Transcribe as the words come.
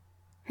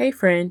Hey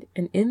friend,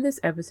 and in this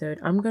episode,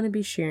 I'm going to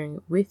be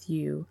sharing with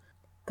you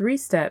 3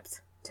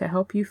 steps to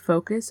help you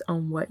focus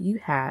on what you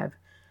have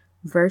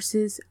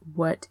versus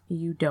what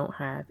you don't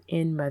have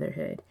in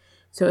motherhood.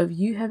 So if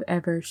you have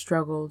ever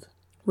struggled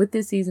with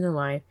this season of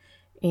life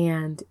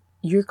and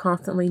you're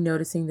constantly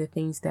noticing the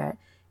things that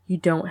you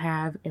don't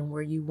have and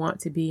where you want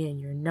to be and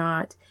you're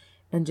not,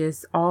 and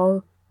just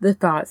all the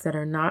thoughts that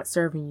are not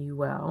serving you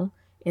well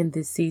in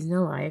this season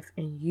of life,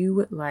 and you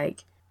would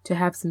like to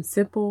have some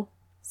simple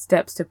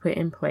steps to put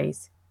in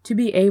place to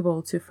be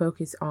able to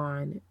focus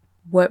on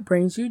what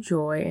brings you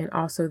joy and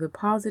also the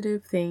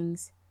positive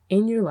things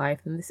in your life,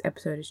 and this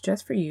episode is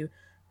just for you.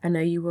 I know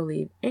you will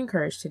leave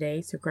encouraged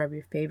today, so grab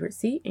your favorite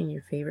seat and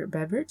your favorite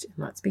beverage and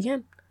let's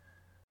begin.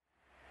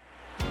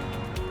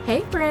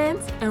 Hey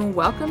friends, and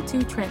welcome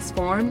to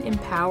Transformed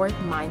Empowered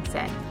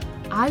Mindset.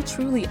 I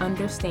truly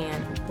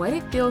understand what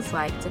it feels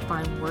like to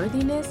find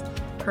worthiness,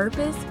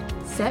 purpose,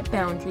 set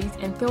boundaries,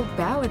 and feel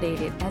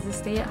validated as a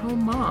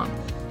stay-at-home mom.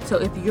 So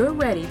if you're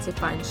ready to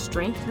find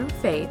strength through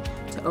faith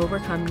to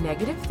overcome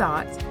negative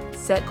thoughts,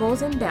 set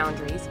goals and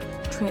boundaries,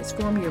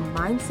 transform your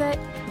mindset,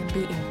 and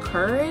be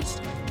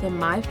encouraged, then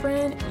my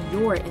friend,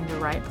 you're in the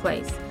right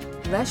place.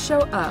 Let's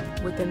show up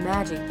with the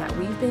magic that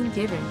we've been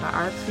given by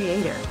our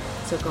Creator.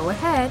 So go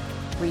ahead,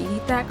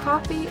 reheat that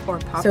coffee or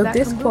pop that kombucha. So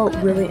this quote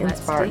really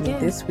inspired me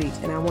this week,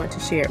 and I want to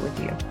share it with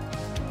you.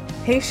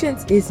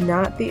 Patience is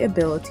not the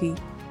ability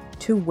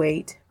to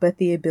wait, but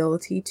the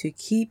ability to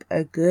keep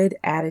a good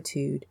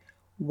attitude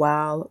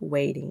while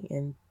waiting.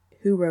 And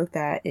who wrote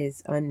that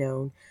is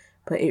unknown,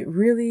 but it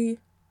really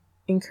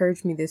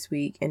encouraged me this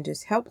week and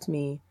just helped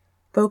me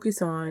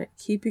focus on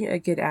keeping a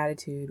good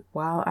attitude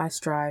while I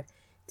strive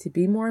to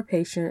be more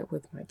patient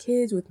with my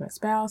kids, with my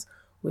spouse,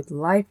 with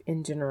life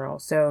in general.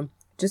 So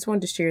just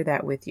wanted to share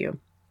that with you.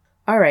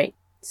 All right.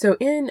 So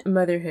in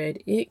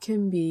motherhood, it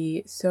can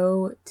be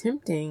so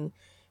tempting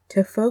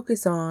to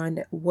focus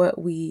on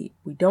what we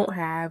don't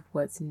have,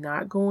 what's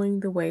not going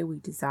the way we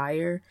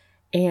desire,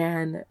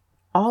 and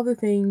all the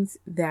things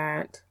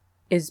that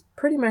is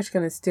pretty much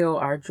going to steal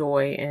our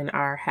joy and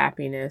our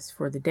happiness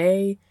for the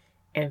day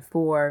and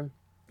for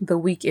the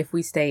week if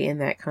we stay in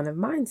that kind of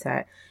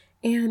mindset.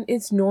 And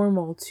it's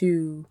normal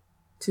to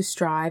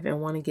strive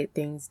and want to get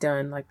things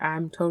done. Like,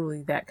 I'm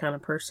totally that kind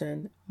of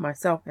person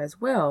myself as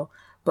well.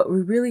 But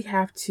we really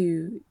have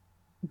to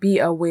be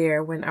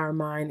aware when our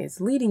mind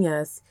is leading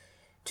us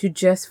to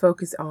just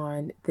focus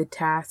on the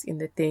task and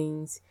the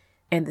things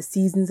and the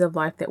seasons of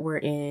life that we're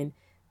in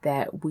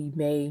that we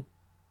may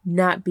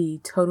not be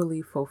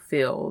totally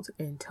fulfilled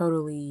and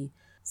totally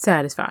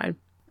satisfied.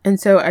 And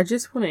so I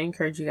just want to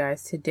encourage you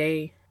guys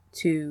today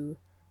to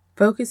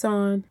focus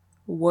on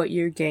what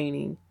you're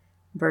gaining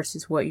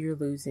versus what you're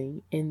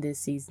losing in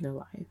this season of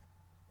life.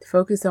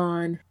 Focus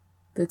on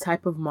the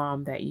type of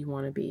mom that you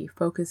want to be.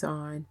 Focus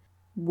on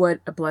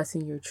what a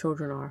blessing your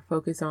children are.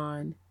 Focus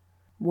on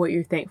what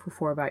you're thankful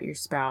for about your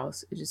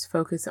spouse. Just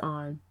focus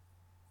on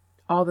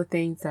all the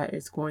things that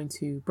is going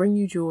to bring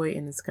you joy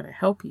and it's going to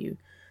help you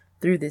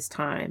through this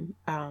time,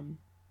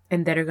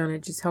 and that are going to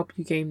just help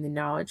you gain the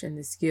knowledge and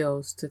the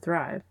skills to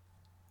thrive.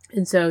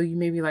 And so you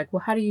may be like,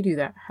 well, how do you do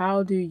that?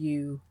 How do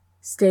you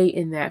stay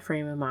in that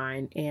frame of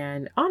mind?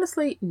 And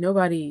honestly,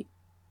 nobody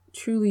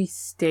truly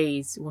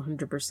stays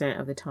 100%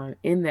 of the time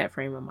in that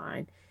frame of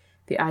mind.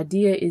 The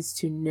idea is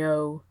to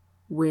know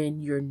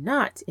when you're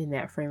not in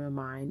that frame of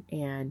mind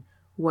and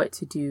what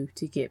to do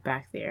to get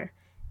back there.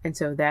 And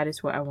so that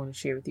is what I want to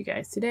share with you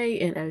guys today.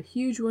 And a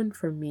huge one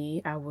for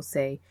me, I will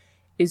say,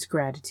 is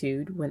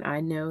gratitude. When I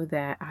know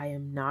that I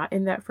am not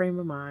in that frame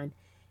of mind,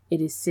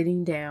 it is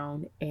sitting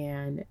down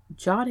and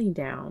jotting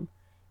down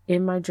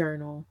in my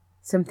journal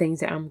some things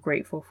that I'm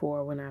grateful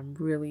for when I'm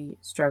really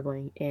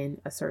struggling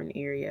in a certain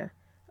area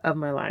of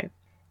my life.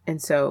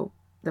 And so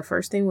the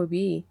first thing would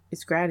be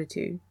is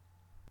gratitude.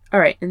 All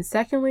right. And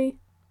secondly,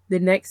 the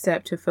next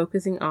step to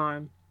focusing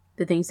on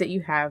the things that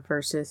you have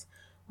versus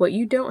what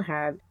you don't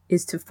have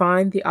is to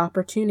find the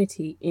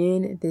opportunity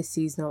in this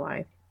season of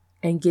life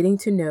and getting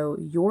to know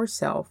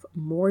yourself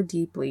more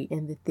deeply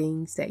in the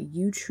things that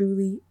you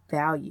truly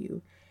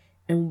value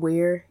and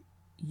where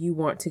you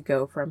want to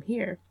go from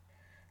here.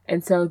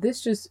 And so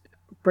this just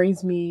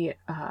brings me,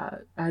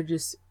 I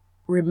just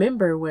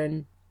remember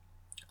when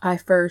I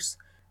first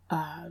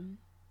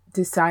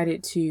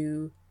decided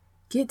to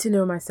get to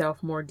know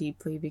myself more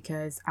deeply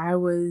because I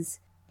was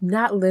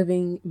not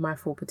living my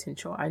full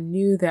potential. I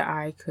knew that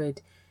I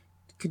could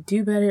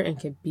do better and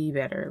could be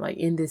better, like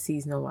in this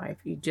season of life.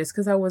 Just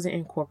because I wasn't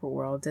in corporate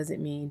world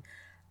doesn't mean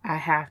I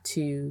have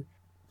to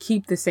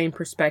keep the same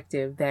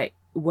perspective that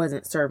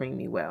wasn't serving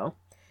me well.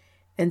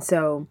 And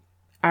so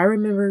I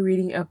remember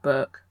reading a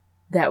book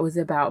that was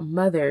about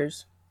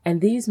mothers,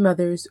 and these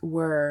mothers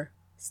were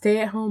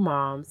stay-at-home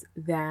moms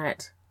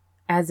that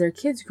as their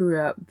kids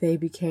grew up, they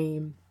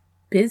became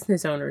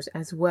business owners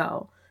as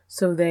well.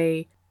 So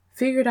they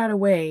figured out a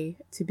way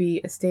to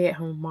be a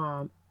stay-at-home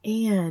mom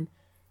and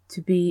to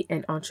be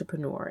an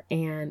entrepreneur.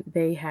 And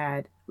they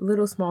had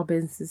little small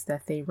businesses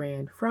that they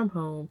ran from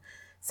home.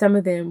 Some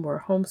of them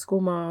were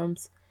homeschool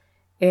moms,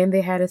 And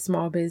they had a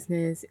small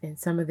business, and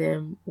some of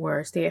them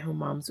were stay-at-home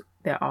moms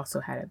that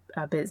also had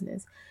a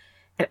business.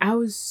 And I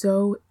was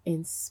so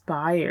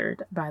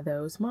inspired by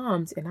those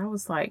moms. And I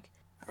was like,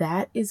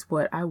 that is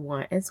what I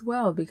want as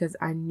well, because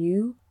I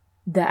knew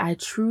that I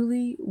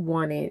truly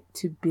wanted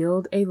to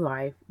build a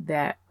life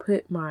that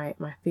put my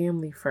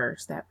family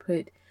first, that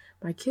put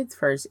my kids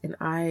first. And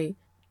I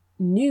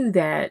knew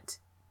that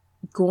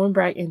going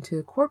back into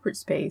the corporate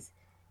space,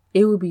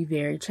 it would be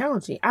very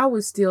challenging. I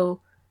was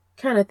still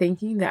kind of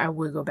thinking that I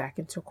would go back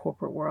into a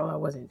corporate world. I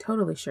wasn't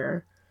totally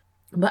sure,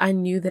 but I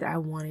knew that I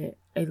wanted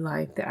a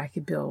life that I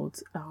could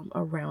build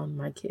around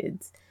my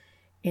kids.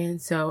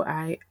 And so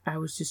I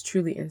was just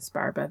truly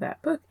inspired by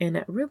that book. And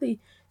it really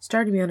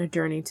started me on a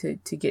journey to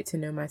get to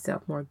know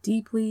myself more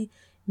deeply,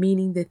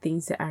 meaning the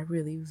things that I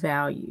really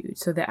valued,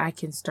 so that I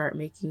can start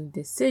making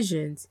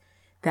decisions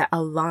that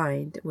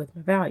aligned with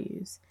my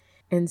values.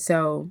 And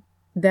so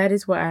that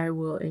is what I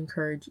will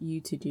encourage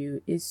you to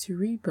do, is to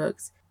read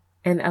books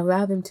and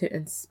allow them to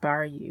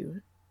inspire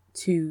you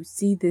to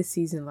see this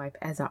season life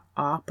as an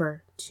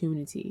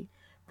opportunity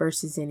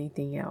versus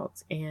anything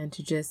else, and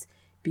to just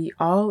be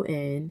all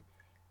in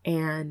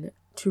and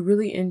to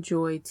really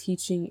enjoy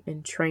teaching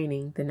and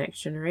training the next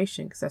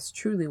generation, because that's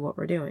truly what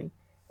we're doing.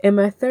 And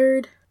my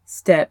third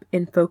step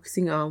in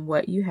focusing on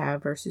what you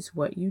have versus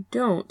what you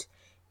don't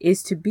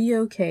is to be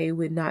okay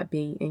with not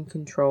being in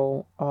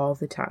control all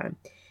the time.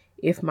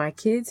 If my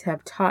kids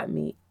have taught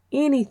me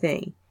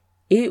anything,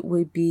 it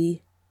would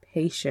be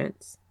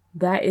patience.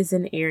 That is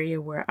an area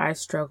where I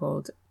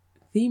struggled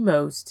the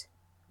most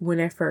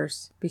when I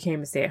first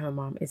became a stay-at-home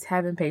mom, is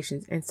having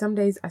patience. And some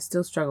days I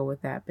still struggle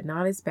with that, but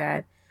not as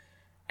bad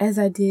as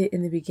I did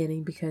in the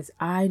beginning, because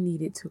I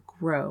needed to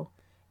grow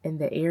in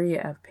the area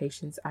of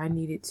patience. I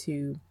needed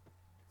to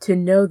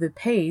know the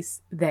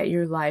pace that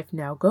your life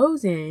now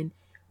goes in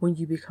when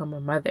you become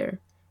a mother.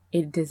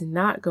 It does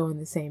not go in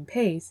the same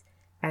pace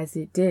as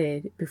it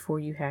did before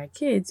you had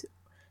kids.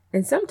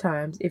 And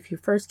sometimes if your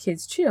first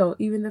kid's chill,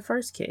 even the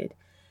first kid,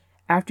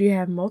 after you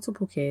have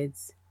multiple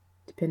kids,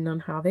 depending on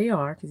how they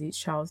are, because each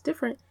child is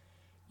different,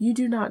 you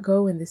do not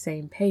go in the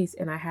same pace.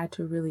 And I had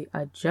to really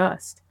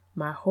adjust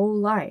my whole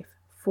life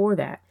for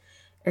that.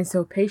 And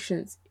so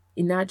patience,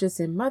 not just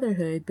in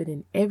motherhood, but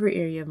in every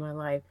area of my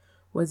life,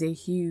 was a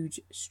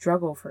huge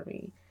struggle for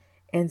me.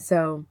 And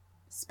so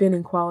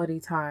spending quality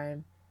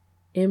time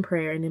in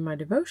prayer and in my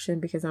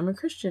devotion, because I'm a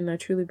Christian, I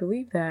truly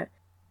believe that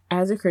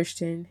as a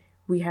Christian,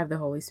 we have the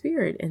Holy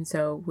Spirit. And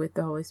so with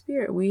the Holy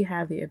Spirit, we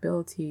have the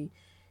ability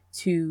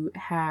to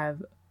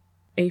have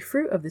a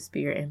fruit of the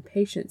Spirit, and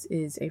patience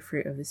is a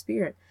fruit of the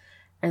Spirit.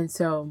 And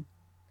so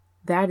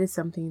that is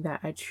something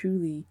that I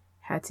truly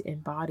had to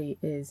embody,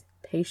 is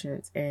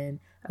patience, and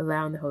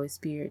allowing the Holy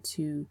Spirit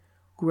to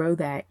grow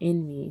that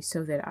in me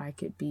so that I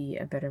could be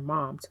a better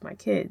mom to my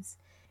kids.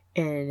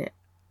 And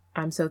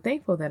I'm so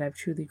thankful that I've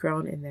truly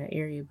grown in that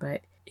area,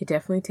 but it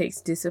definitely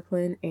takes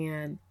discipline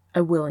and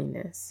a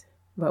willingness,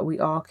 but we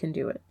all can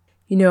do it.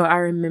 I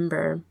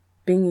remember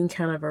being in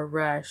kind of a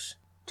rush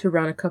to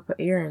run a couple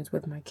errands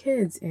with my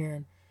kids,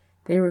 and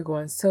they were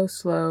going so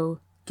slow,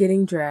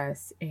 getting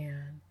dressed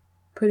and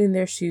putting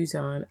their shoes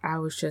on. I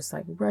was just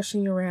like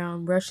rushing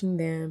around, rushing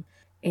them.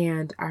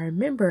 And I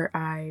remember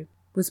I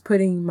was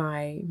putting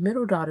my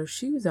middle daughter's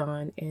shoes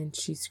on, and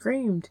she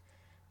screamed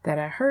that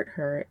I hurt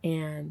her,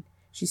 and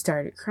she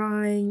started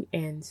crying.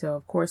 And so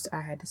of course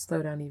I had to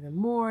slow down even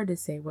more to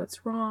say,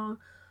 what's wrong?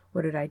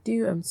 What did I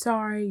do? I'm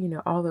sorry,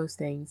 all those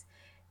things.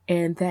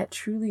 And that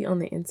truly on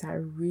the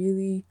inside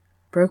really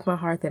broke my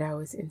heart, that I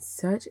was in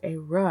such a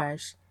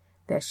rush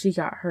that she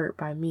got hurt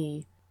by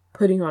me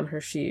putting on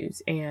her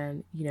shoes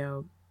and,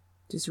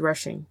 just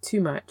rushing too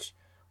much,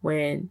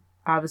 when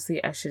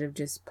obviously I should have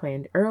just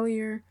planned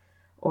earlier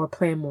or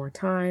planned more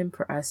time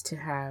for us to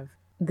have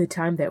the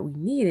time that we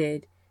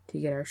needed to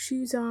get our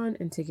shoes on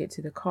and to get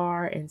to the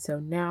car. And so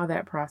now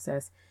that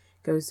process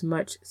goes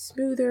much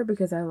smoother,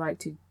 because I like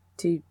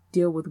to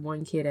deal with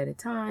one kid at a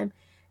time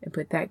and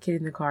put that kid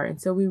in the car. And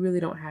so we really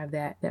don't have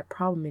that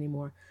problem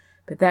anymore.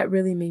 But that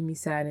really made me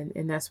sad.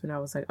 And that's when I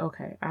was like,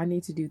 okay, I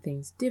need to do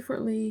things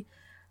differently.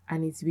 I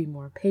need to be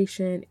more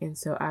patient. And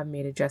so I've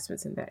made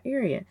adjustments in that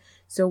area.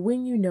 So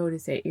when you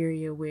notice that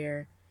area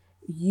where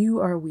you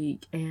are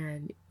weak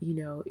and,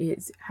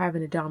 it's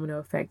having a domino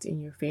effect in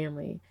your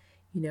family,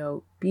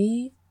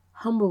 be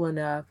humble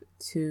enough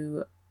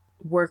to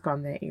work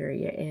on that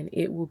area, and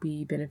it will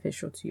be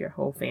beneficial to your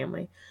whole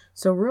family.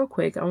 So real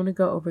quick, I want to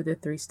go over the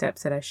 3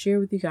 steps that I share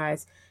with you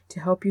guys to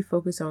help you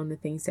focus on the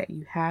things that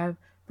you have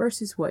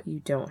versus what you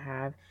don't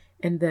have.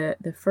 And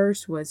the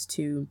first was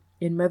to,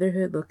 in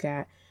motherhood, look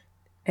at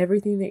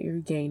everything that you're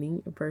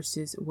gaining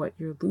versus what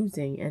you're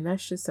losing. And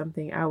that's just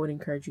something I would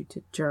encourage you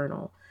to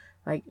journal.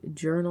 Like,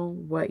 journal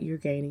what you're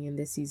gaining in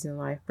this season of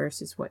life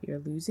versus what you're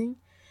losing.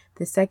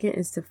 The second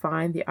is to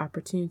find the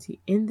opportunity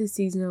in this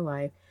season of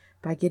life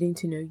by getting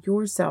to know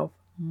yourself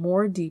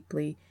more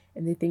deeply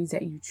and the things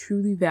that you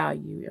truly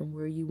value and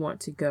where you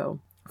want to go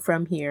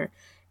from here.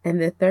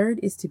 And the third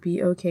is to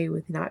be okay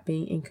with not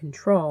being in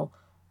control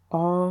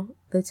all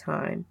the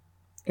time.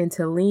 and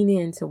to lean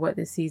into what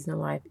this season of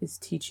life is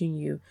teaching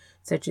you,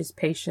 such as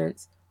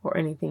patience or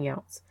anything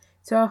else.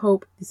 So I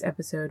hope this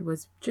episode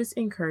was just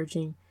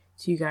encouraging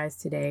to you guys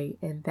today,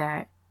 and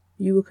that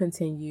you will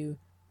continue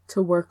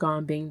to work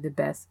on being the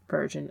best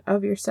version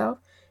of yourself.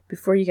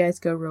 Before you guys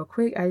go real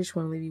quick, I just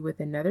want to leave you with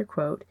another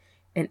quote,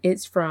 and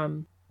it's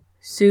from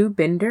Sue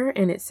Bender,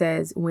 and it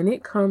says, "When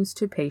it comes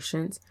to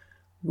patience,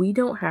 we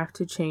don't have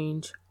to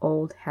change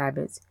old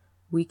habits.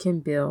 We can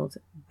build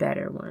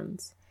better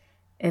ones."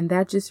 And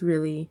that just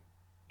really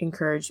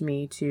encouraged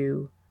me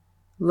to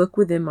look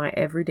within my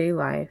everyday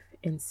life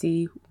and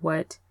see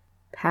what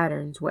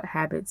patterns, what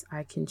habits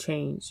I can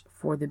change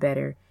for the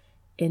better,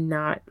 and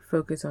not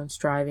focus on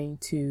striving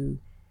to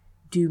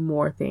do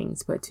more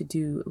things, but to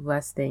do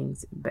less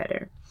things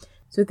better.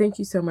 So thank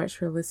you so much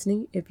for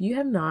listening. If you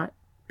have not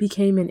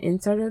became an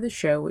insider of the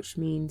show, which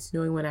means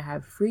knowing when I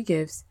have free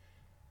gifts,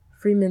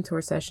 free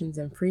mentor sessions,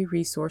 and free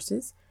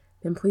resources,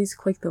 then please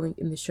click the link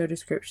in the show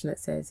description that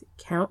says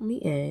 "Count Me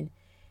In."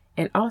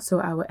 And also,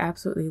 I would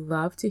absolutely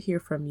love to hear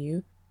from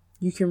you.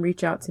 You can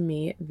reach out to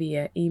me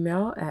via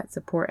email at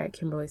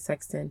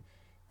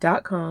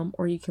support@KimberlySexton.com,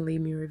 or you can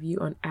leave me a review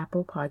on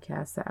Apple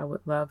Podcasts that I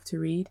would love to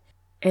read.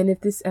 And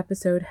if this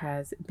episode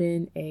has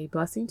been a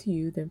blessing to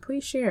you, then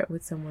please share it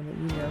with someone that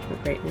you know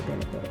could greatly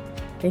benefit.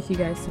 Thank you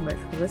guys so much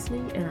for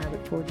listening, and I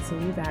look forward to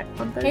seeing you back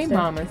on Thursday. Hey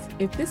mamas,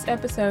 if this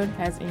episode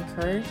has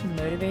encouraged,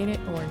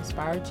 motivated, or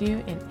inspired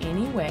you in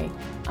any way,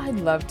 I'd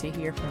love to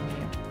hear from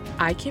you.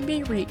 I can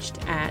be reached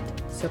at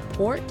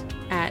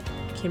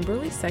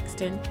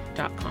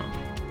support@KimberlySexton.com.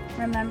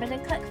 Remember to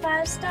click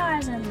 5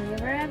 stars and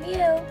leave a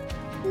review.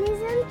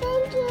 Please and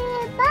thank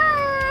you.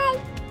 Bye.